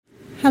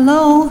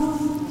Hello,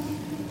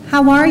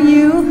 how are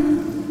you?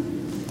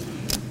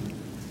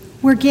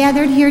 We're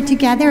gathered here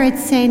together at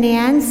St.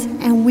 Anne's,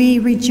 and we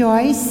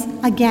rejoice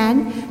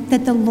again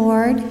that the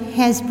Lord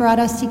has brought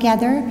us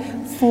together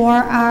for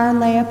our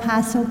Lay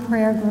Apostle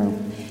prayer group.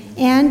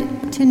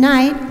 And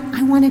tonight,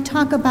 I want to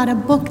talk about a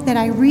book that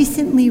I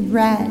recently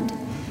read.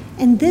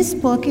 And this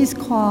book is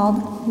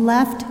called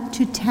Left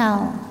to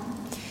Tell.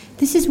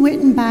 This is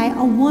written by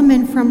a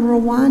woman from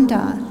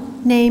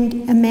Rwanda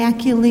named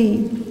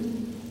Immaculée.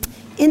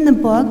 In the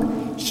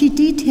book, she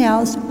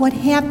details what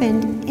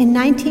happened in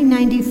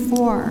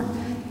 1994,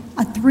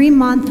 a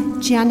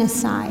 3-month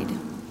genocide.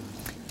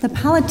 The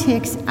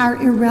politics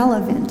are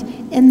irrelevant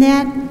in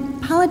that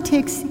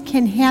politics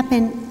can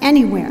happen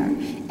anywhere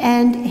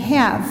and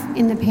have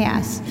in the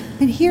past.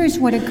 But here's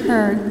what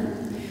occurred.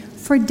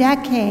 For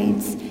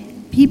decades,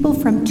 people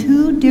from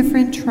 2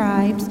 different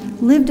tribes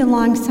lived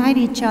alongside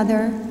each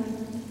other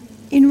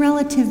in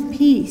relative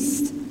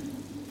peace.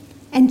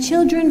 And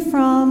children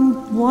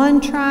from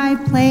one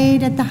tribe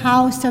played at the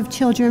house of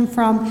children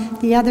from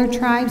the other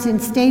tribes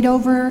and stayed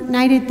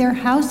overnight at their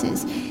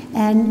houses.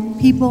 And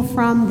people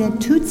from the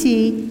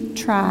Tutsi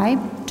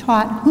tribe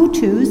taught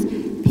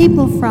Hutus.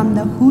 People from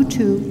the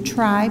Hutu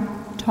tribe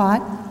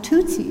taught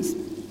Tutsis.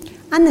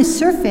 On the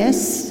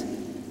surface,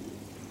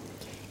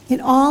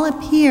 it all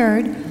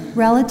appeared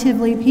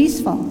relatively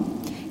peaceful.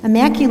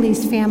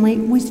 Immaculée's family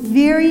was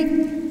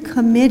very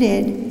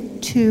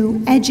committed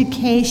to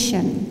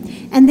education,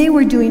 and they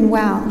were doing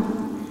well.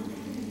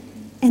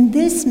 And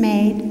this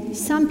made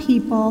some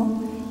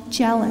people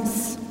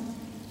jealous.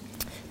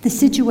 The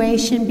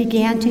situation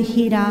began to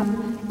heat up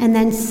and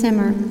then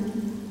simmer.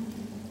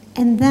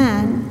 And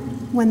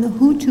then, when the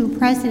Hutu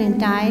president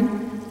died,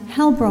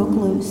 hell broke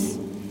loose,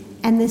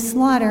 and the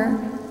slaughter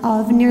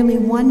of nearly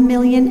 1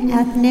 million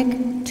ethnic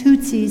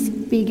Tutsis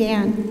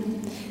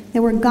began.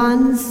 There were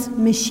guns,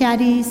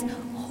 machetes,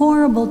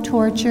 horrible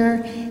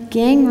torture,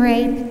 gang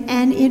rape,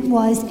 and it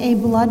was a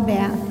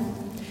bloodbath.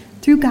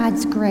 Through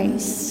God's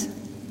grace,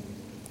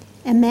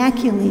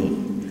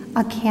 Immaculée,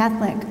 a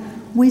Catholic,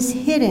 was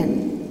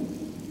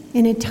hidden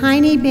in a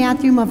tiny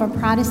bathroom of a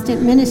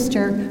Protestant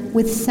minister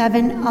with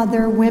 7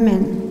 other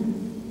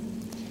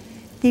women.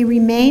 They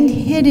remained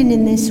hidden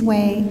in this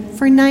way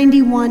for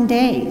 91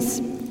 days,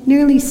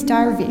 nearly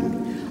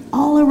starving.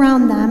 All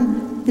around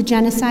them, the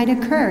genocide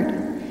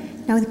occurred.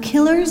 Now, the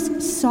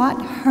killers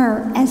sought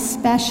her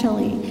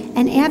especially,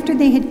 and after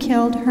they had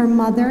killed her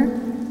mother,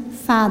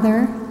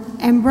 father,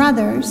 and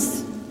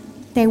brothers,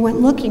 they went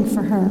looking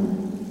for her.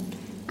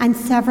 On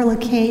several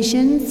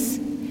occasions,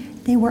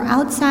 they were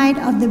outside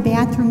of the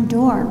bathroom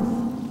door,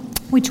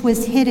 which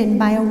was hidden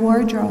by a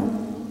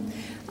wardrobe.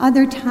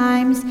 Other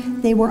times,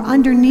 they were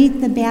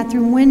underneath the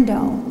bathroom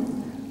window,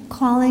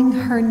 calling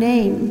her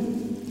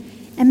name.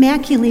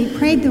 Immaculée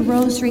prayed the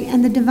Rosary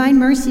and the Divine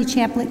Mercy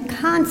Chaplet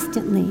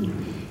constantly,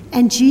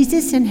 and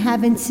Jesus in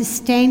heaven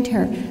sustained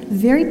her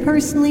very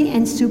personally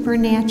and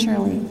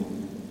supernaturally.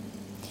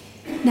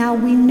 Now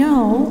we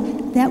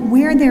know that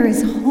where there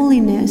is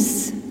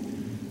holiness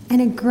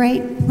and a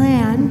great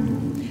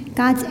plan,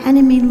 God's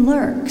enemy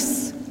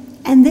lurks.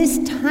 And this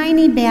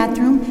tiny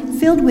bathroom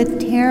filled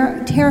with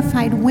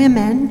terrified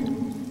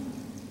women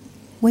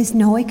was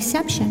no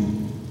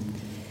exception.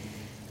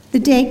 The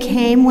day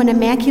came when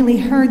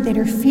Immaculée heard that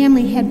her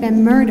family had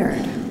been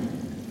murdered.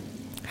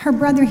 Her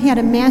brother had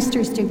a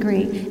master's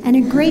degree, and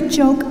a great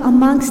joke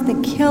amongst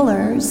the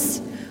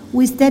killers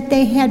was that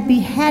they had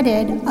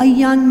beheaded a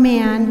young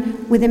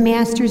man with a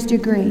master's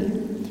degree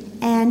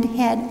and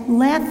had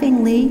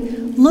laughingly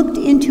looked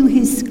into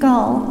his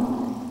skull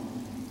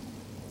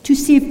to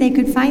see if they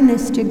could find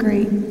this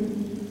degree.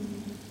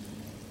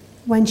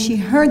 When she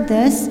heard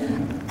this,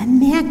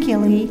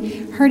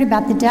 Immaculée heard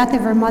about the death of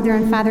her mother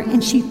and father,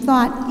 and she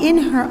thought in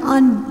her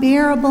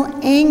unbearable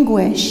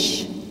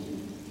anguish,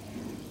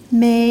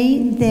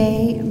 may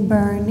they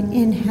burn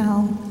in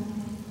hell.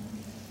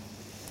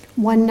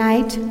 One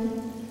night,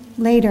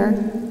 later,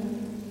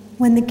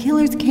 when the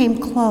killers came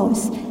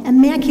close,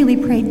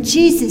 Immaculée prayed,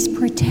 Jesus,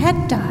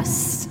 protect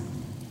us.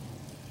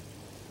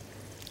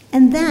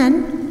 And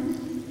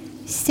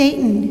then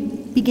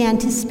Satan began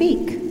to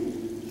speak.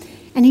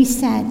 And he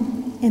said,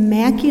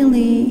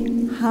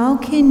 Immaculée, how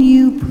can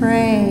you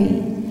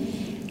pray?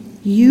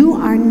 You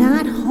are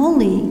not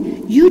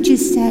holy. You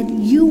just said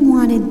you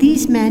wanted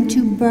these men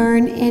to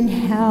burn in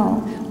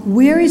hell.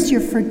 Where is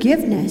your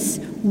forgiveness?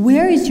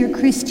 Where is your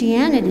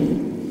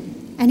Christianity?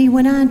 And he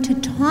went on to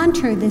taunt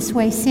her this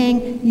way,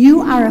 saying,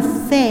 you are a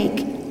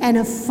fake and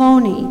a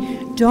phony.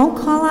 Don't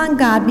call on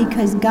God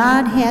because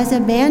God has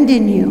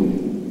abandoned you.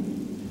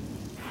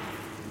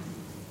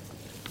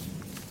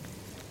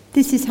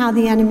 This is how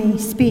the enemy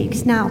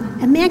speaks. Now,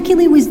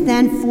 Immaculée was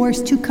then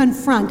forced to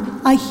confront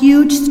a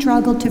huge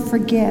struggle to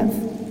forgive.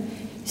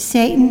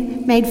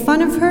 Satan made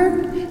fun of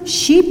her.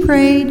 She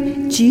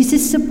prayed.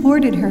 Jesus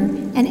supported her.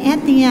 And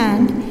at the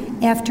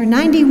end, after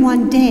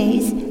 91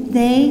 days,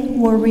 they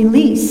were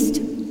released.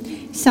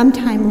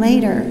 Sometime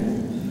later,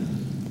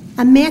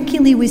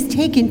 Immaculée was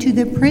taken to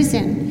the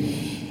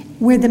prison,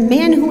 where the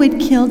man who had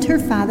killed her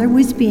father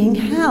was being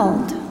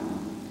held.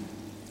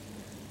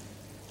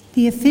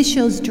 The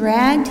officials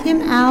dragged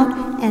him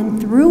out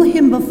and threw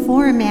him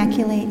before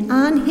Immaculate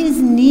on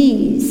his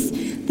knees.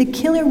 The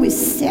killer was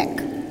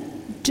sick,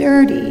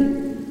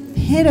 dirty,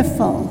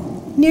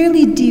 pitiful,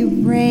 nearly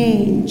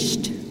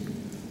deranged.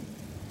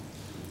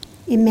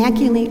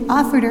 Immaculate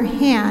offered her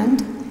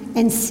hand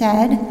and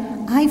said,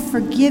 "I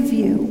forgive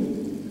you."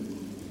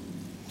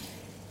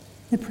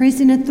 The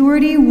prison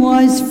authority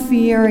was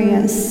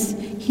furious.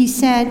 He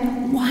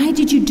said, "Why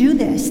did you do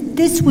this?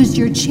 This was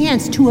your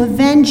chance to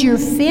avenge your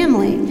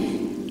family."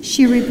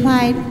 She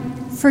replied,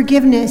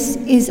 "Forgiveness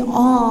is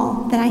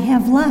all that I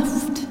have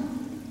left."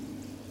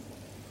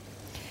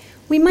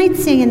 We might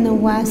say in the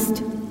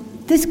West,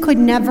 this could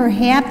never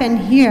happen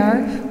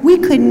here. We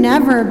could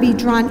never be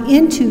drawn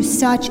into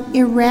such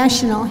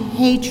irrational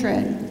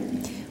hatred.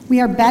 We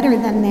are better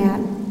than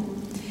that.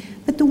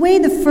 But the way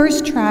the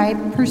first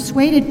tribe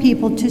persuaded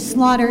people to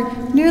slaughter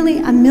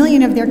nearly 1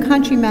 million of their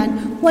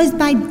countrymen was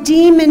by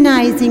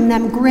demonizing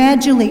them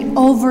gradually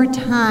over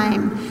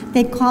time.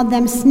 They called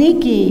them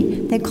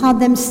sneaky. They called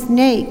them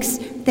snakes.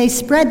 They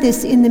spread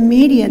this in the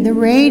media, the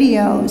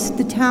radios,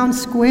 the town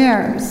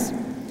squares.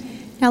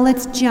 Now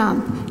let's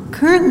jump.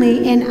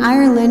 Currently in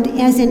Ireland,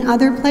 as in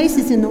other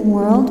places in the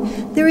world,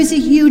 there is a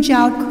huge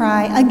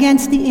outcry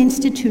against the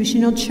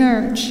institutional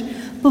church.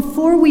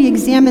 Before we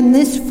examine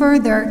this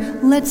further,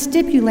 let's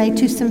stipulate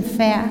to some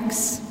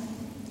facts.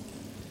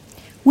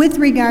 With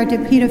regard to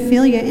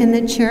pedophilia in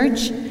the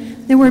church,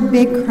 there were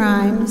big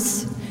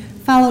crimes,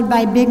 followed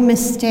by big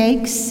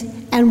mistakes,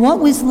 and what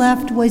was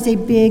left was a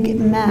big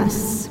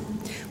mess.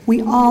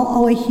 We all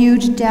owe a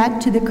huge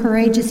debt to the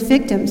courageous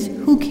victims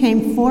who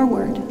came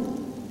forward.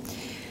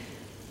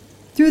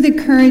 Through the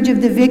courage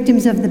of the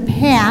victims of the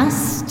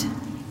past,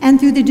 and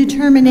through the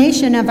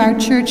determination of our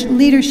church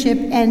leadership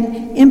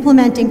and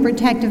implementing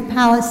protective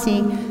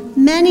policy,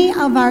 many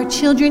of our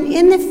children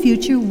in the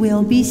future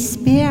will be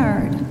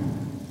spared.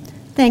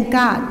 Thank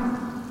God.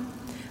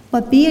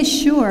 But be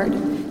assured,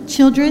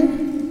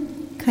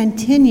 children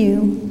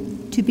continue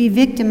to be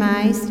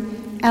victimized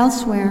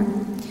elsewhere,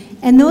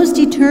 and those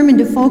determined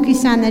to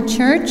focus on the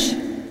church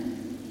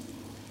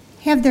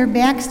have their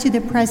backs to the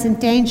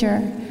present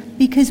danger,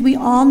 because we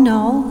all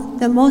know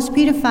that most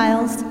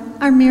pedophiles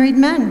are married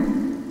men.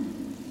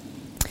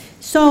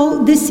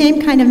 So this same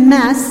kind of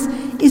mess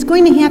is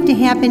going to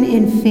happen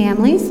in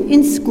families,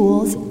 in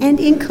schools, and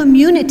in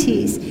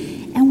communities.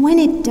 And when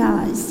it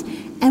does,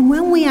 and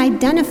when we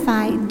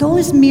identify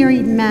those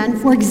married men,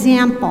 for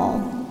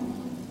example,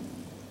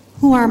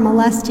 who are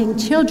molesting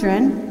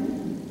children,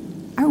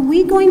 are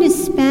we going to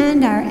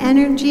spend our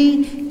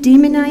energy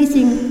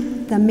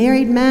demonizing the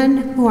married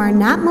men who are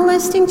not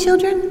molesting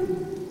children?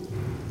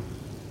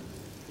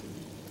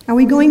 Are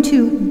we going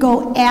to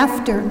go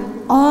after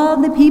all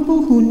the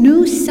people who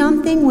knew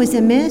something was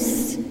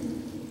amiss,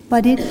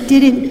 but it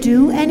didn't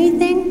do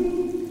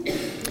anything?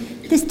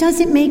 This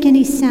doesn't make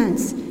any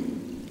sense.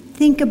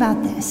 Think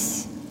about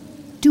this.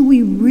 Do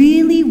we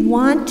really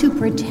want to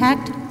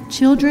protect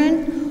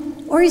children,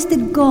 or is the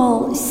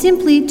goal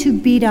simply to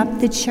beat up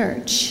the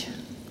church?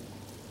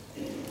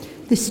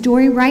 The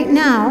story right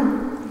now,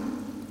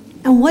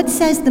 and what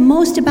says the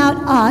most about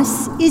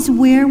us, is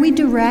where we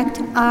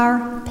direct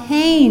our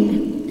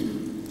pain.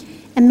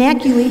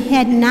 Immaculate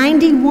had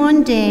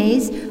 91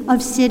 days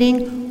of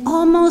sitting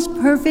almost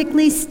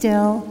perfectly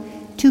still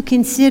to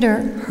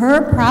consider her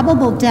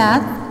probable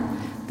death,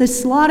 the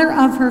slaughter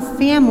of her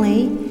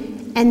family,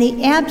 and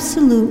the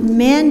absolute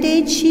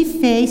mandate she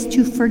faced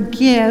to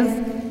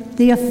forgive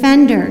the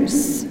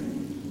offenders.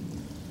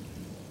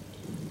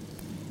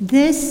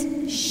 This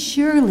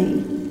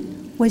surely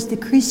was the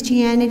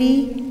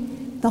Christianity,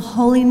 the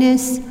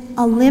Holiness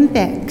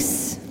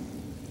Olympics.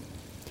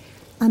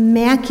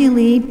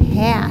 Immaculate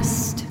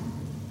passed.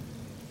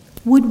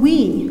 Would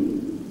we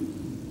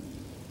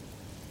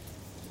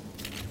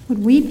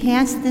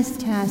pass this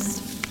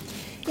test?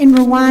 In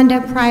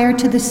Rwanda, prior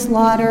to the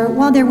slaughter,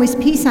 while there was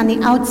peace on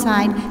the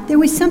outside, there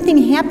was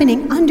something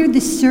happening under the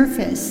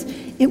surface.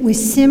 It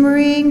was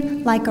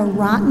simmering like a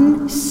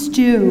rotten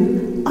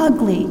stew,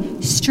 ugly,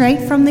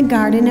 straight from the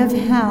Garden of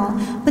Hell.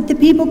 But the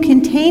people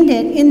contained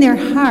it in their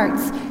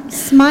hearts,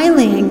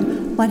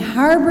 smiling, but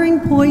harboring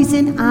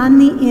poison on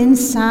the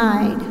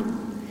inside.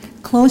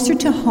 Closer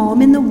to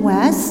home in the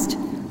West,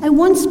 I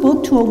once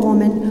spoke to a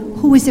woman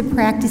who was a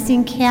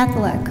practicing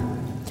Catholic.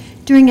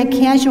 During a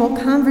casual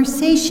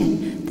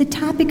conversation, the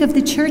topic of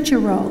the church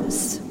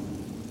arose.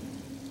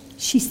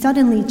 She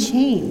suddenly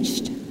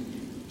changed.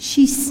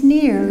 She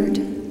sneered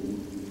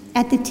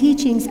at the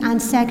teachings on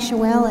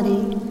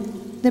sexuality,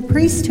 the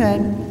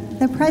priesthood,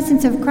 the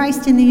presence of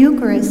Christ in the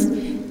Eucharist,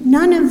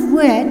 none of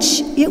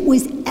which it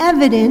was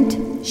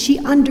evident she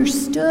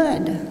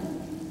understood.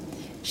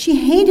 She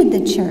hated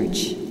the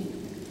church,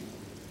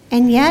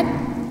 and yet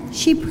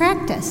she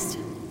practiced.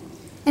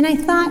 And I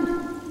thought,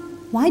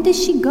 why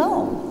does she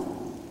go?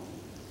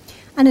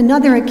 On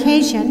another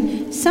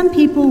occasion, some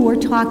people were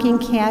talking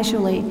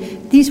casually.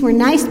 These were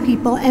nice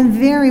people and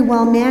very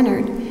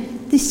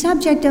well-mannered. the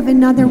subject of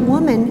another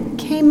woman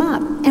came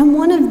up, and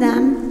one of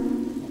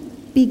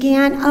them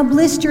began a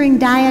blistering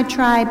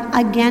diatribe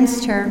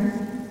against her.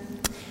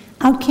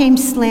 Out came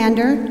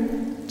slander,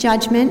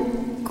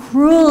 judgment,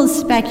 cruel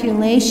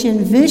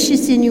speculation,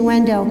 vicious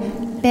innuendo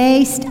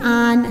based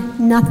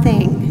on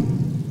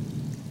nothing,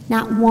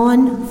 not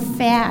one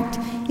fact.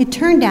 It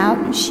turned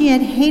out she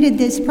had hated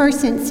this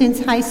person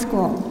since high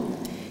school.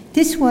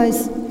 This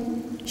was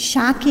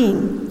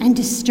shocking and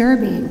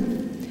disturbing.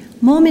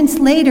 Moments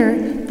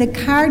later, the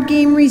card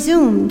game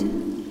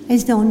resumed,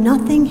 as though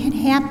nothing had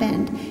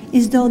happened,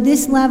 as though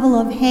this level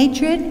of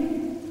hatred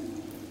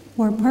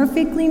were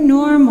perfectly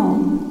normal.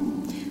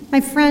 My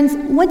friends,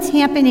 what's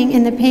happening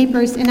in the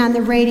papers and on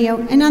the radio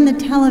and on the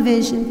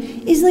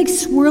television is like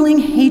swirling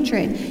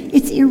hatred.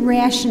 It's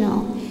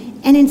irrational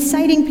and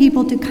inciting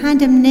people to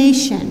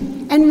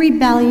condemnation and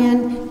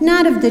rebellion,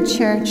 not of the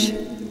church,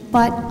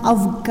 but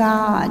of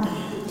God.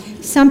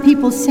 Some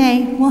people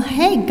say, well,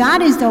 hey,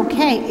 God is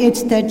okay.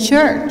 It's the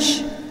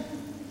church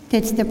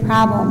that's the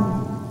problem.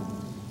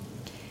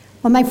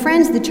 Well, my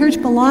friends, the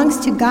church belongs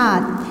to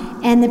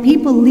God, and the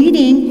people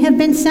leading have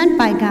been sent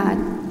by God.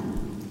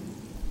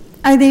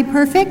 Are they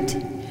perfect?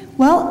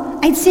 Well,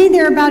 I'd say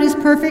they're about as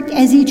perfect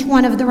as each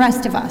one of the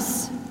rest of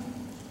us.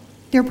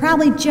 They're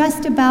probably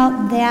just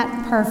about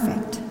that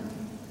perfect.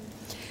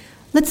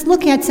 Let's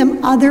look at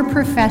some other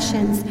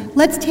professions.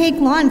 Let's take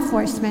law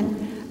enforcement.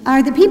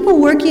 Are the people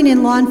working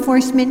in law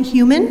enforcement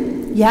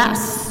human?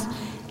 Yes.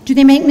 Do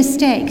they make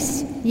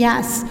mistakes?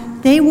 Yes.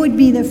 They would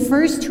be the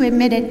first to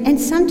admit it, and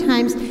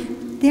sometimes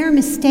their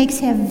mistakes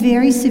have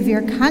very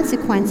severe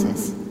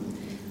consequences.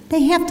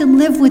 They have to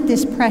live with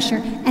this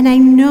pressure, and I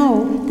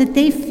know that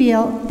they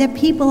feel that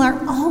people are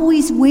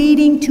always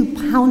waiting to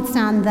pounce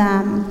on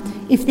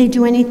them if they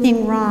do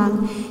anything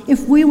wrong.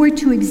 If we were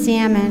to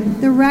examine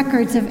the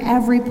records of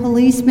every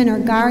policeman or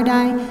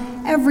guardie,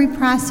 every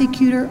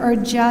prosecutor or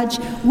judge,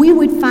 we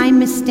would find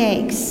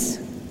mistakes,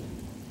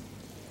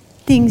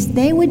 things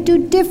they would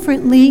do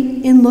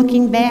differently in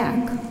looking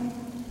back.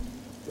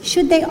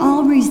 Should they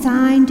all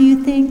resign, do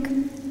you think?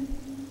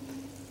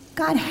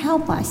 God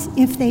help us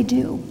if they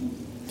do.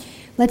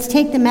 Let's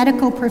take the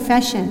medical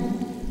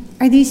profession.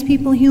 Are these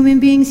people human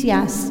beings?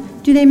 Yes.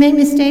 Do they make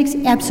mistakes?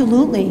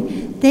 Absolutely.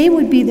 They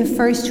would be the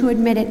first to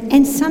admit it,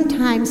 and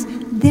sometimes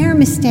their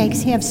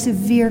mistakes have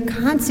severe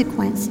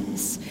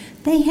consequences.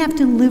 They have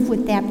to live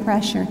with that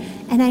pressure.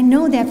 And I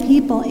know that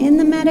people in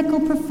the medical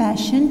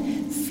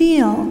profession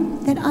feel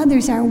that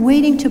others are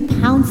waiting to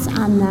pounce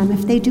on them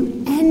if they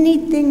do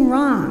anything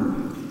wrong.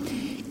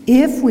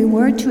 If we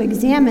were to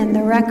examine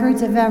the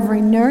records of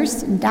every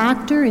nurse,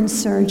 doctor, and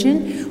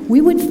surgeon,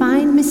 we would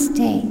find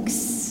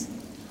mistakes,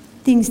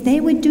 things they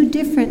would do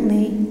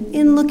differently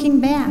in looking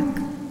back.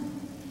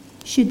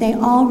 Should they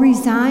all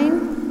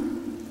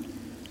resign?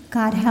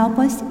 God help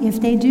us if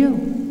they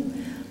do.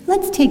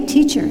 Let's take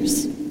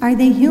teachers. Are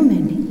they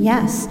human?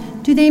 Yes.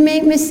 Do they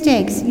make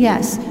mistakes?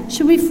 Yes.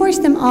 Should we force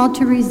them all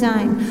to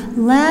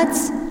resign?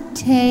 Let's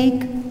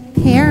take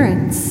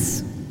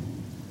parents.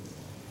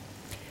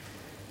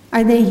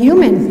 Are they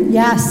human?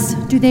 Yes.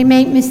 Do they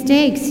make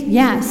mistakes?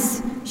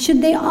 Yes.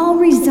 Should they all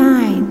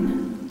resign?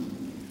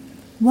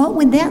 What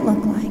would that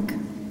look like?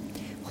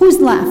 Who's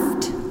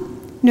left?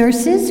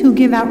 Nurses who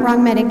give out wrong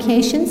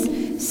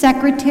medications,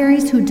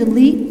 secretaries who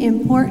delete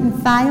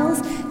important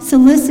files,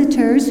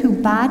 solicitors who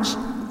botch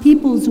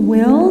people's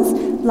wills,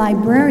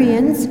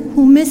 librarians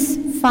who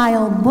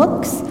misfile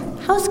books,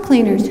 house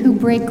cleaners who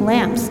break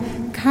lamps,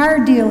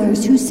 car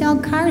dealers who sell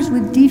cars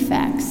with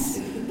defects.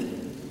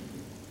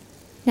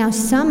 Now,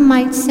 some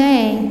might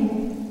say,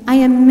 I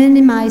am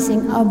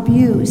minimizing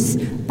abuse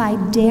by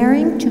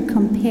daring to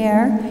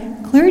compare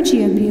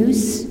clergy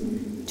abuse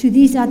to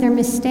these other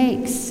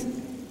mistakes.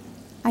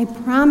 I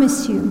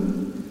promise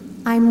you,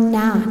 I'm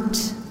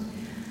not.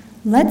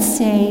 Let's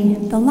say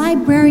the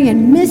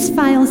librarian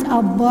misfiles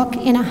a book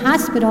in a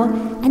hospital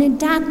and a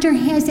doctor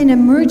has an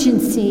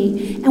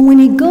emergency, and when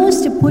he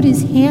goes to put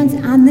his hands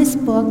on this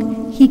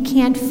book, he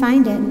can't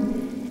find it.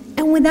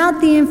 And without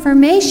the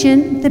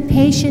information, the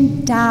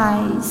patient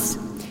dies.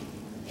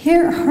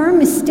 Her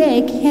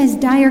mistake has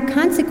dire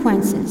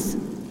consequences.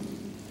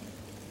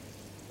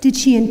 Did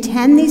she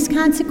intend these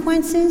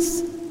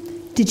consequences?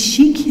 Did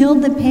she kill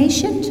the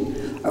patient?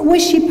 Or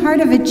was she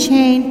part of a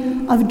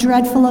chain of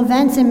dreadful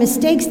events and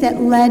mistakes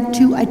that led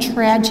to a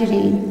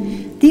tragedy?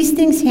 These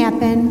things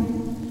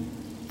happen,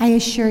 I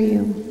assure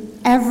you,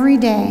 every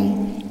day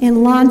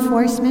in law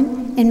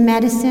enforcement, in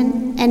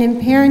medicine, and in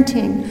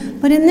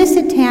parenting. But in this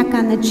attack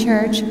on the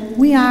church,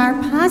 we are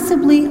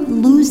possibly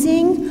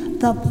losing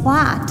the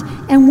plot.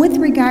 And with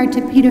regard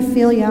to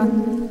pedophilia,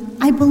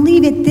 I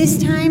believe at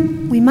this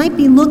time we might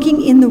be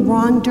looking in the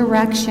wrong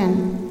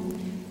direction.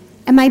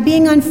 Am I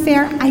being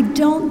unfair? I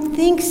don't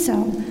think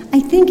so. I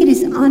think it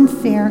is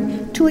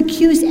unfair to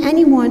accuse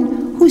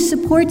anyone who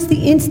supports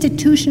the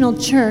institutional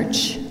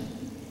church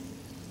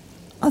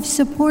of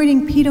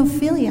supporting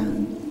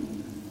pedophilia.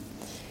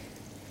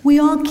 We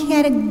all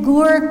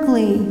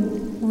categorically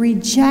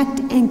reject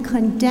and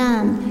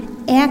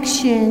condemn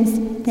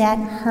actions that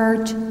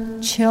hurt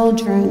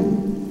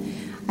children.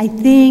 I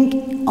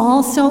think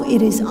also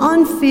it is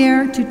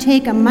unfair to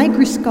take a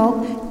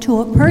microscope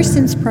to a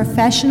person's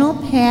professional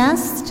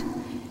past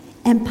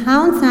and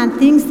pounce on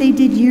things they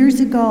did years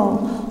ago,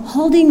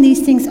 holding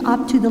these things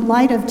up to the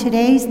light of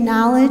today's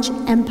knowledge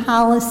and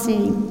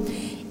policy.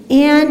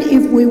 And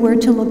if we were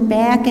to look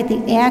back at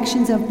the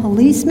actions of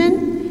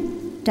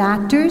policemen,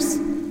 doctors,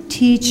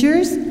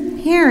 teachers,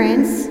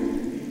 parents,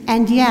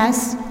 and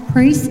yes,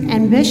 priests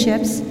and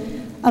bishops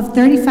of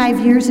 35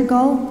 years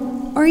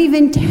ago, or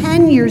even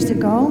 10 years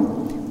ago,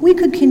 we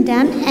could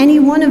condemn any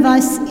one of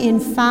us in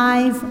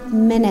 5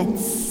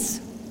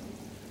 minutes.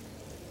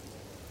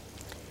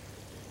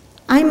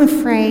 I'm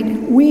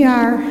afraid we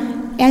are,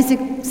 as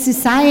a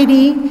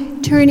society,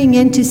 turning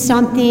into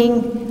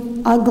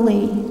something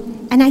ugly.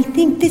 And I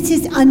think this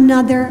is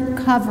another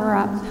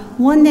cover-up,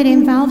 one that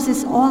involves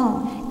us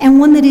all, and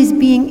one that is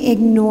being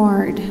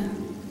ignored.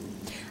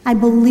 I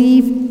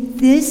believe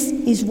this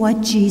is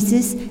what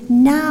Jesus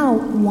now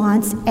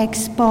wants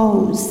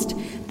exposed,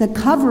 the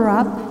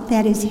cover-up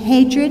that is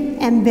hatred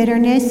and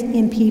bitterness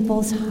in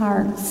people's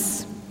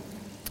hearts.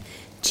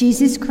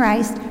 Jesus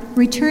Christ,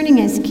 returning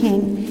as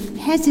King,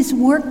 has his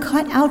work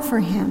cut out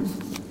for him,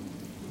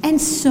 and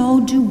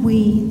so do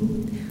we.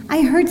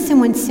 I heard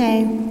someone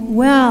say,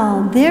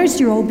 well, there's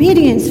your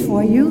obedience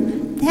for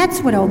you.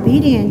 That's what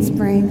obedience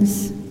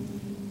brings.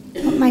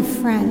 But my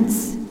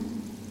friends,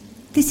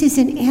 this is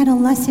an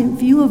adolescent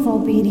view of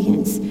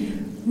obedience.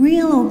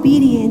 Real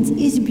obedience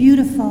is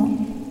beautiful,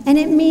 and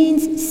it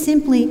means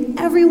simply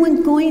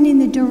everyone going in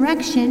the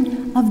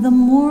direction of the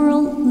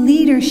moral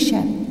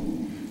leadership.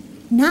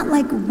 Not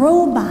like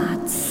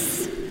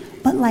robots,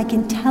 but like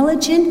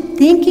intelligent,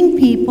 thinking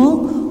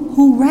people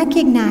who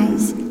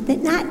recognize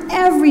that not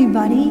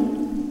everybody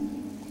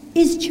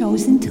is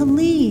chosen to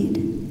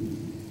lead.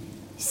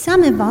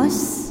 Some of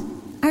us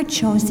are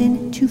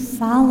chosen to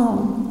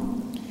follow.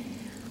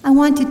 I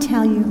want to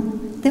tell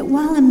you that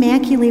while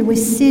Immaculée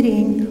was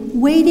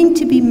sitting, waiting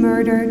to be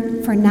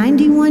murdered for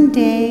 91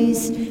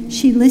 days,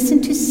 she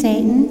listened to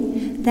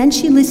Satan, then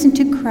she listened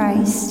to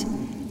Christ,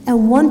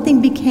 and one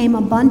thing became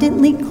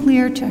abundantly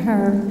clear to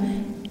her.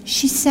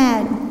 She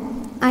said,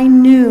 I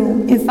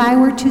knew if I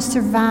were to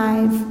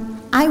survive,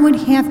 I would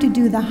have to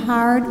do the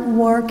hard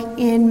work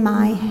in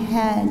my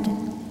head.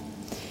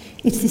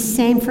 It's the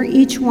same for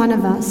each one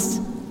of us.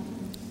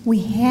 We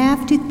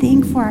have to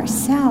think for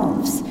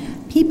ourselves.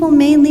 People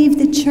may leave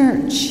the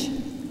church,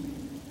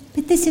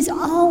 but this has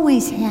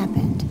always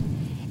happened.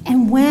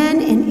 And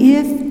when and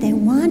if they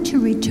want to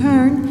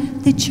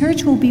return, the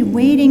church will be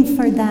waiting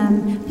for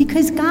them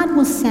because God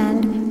will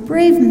send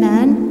brave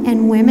men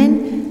and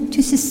women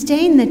to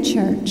sustain the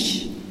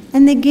church,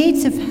 and the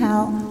gates of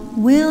hell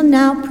will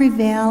not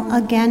prevail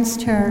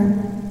against her.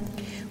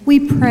 We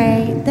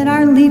pray that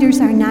our leaders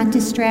are not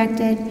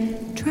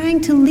distracted,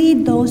 trying to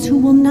lead those who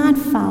will not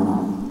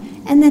follow,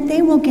 and that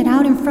they will get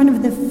out in front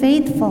of the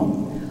faithful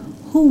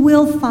who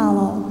will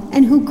follow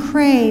and who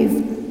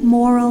crave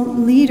moral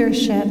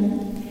leadership.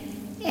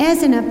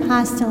 As an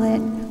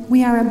apostolate,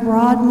 we are a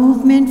broad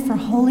movement for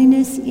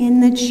holiness in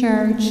the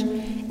church,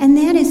 and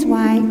that is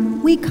why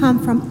we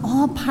come from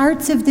all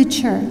parts of the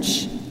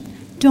church.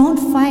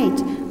 Don't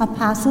fight,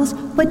 apostles,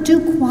 but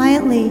do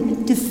quietly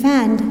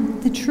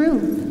defend the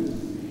truth.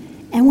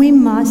 And we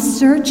must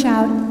search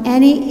out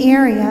any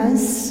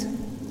areas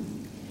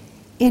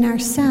in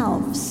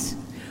ourselves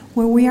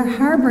where we are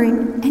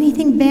harboring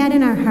anything bad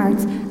in our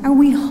hearts. Are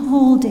we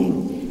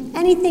holding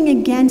anything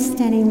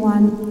against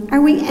anyone?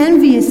 Are we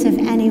envious of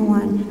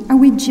anyone? Are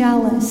we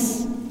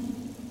jealous,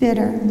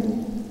 bitter?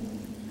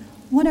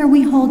 What are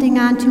we holding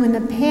on to in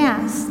the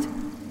past?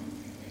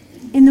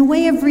 In the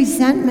way of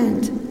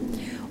resentment,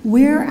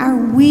 where are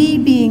we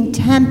being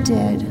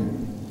tempted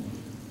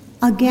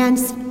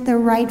against the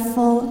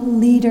rightful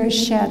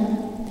leadership?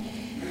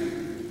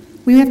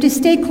 We have to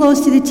stay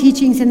close to the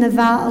teachings and the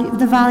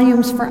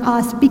volumes for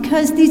us,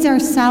 because these are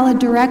solid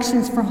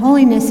directions for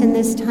holiness in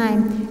this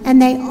time,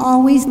 and they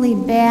always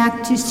lead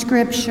back to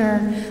Scripture.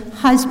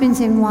 Husbands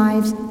and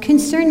wives,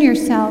 concern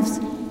yourselves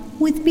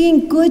with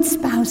being good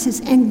spouses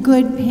and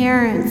good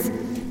parents.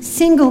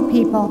 Single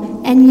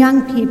people and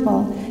young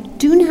people,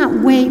 do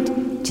not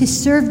wait to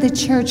serve the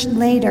church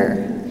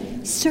later.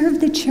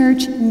 Serve the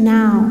church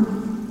now.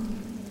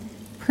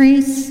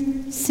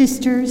 Priests,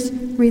 sisters,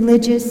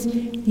 religious,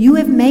 you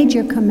have made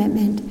your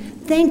commitment.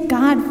 Thank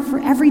God for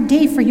every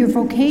day for your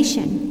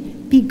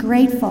vocation. Be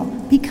grateful,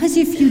 because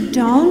if you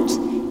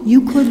don't,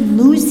 you could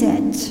lose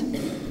it.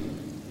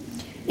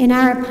 In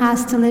our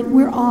apostolate,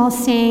 we're all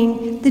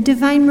saying the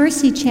Divine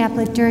Mercy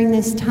Chaplet during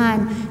this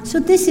time. So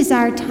this is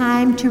our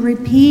time to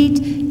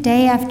repeat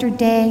day after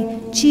day,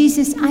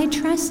 Jesus, I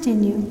trust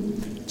in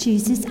you.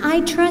 Jesus,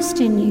 I trust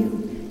in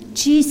you.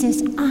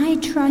 Jesus, I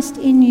trust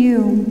in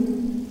you.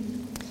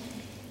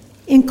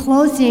 In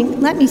closing,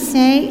 let me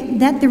say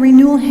that the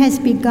renewal has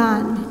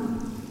begun.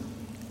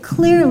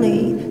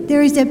 Clearly,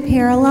 there is a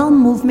parallel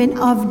movement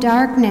of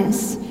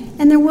darkness,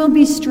 and there will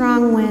be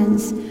strong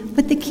winds,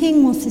 but the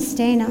King will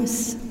sustain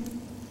us.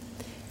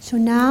 So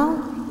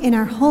now, in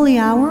our holy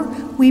hour,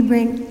 we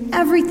bring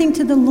everything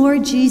to the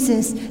Lord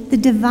Jesus, the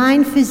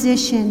divine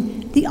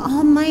physician, the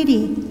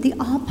Almighty, the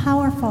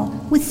all-powerful,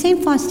 with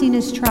St.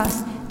 Faustina's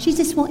trust,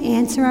 Jesus will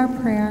answer our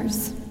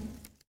prayers.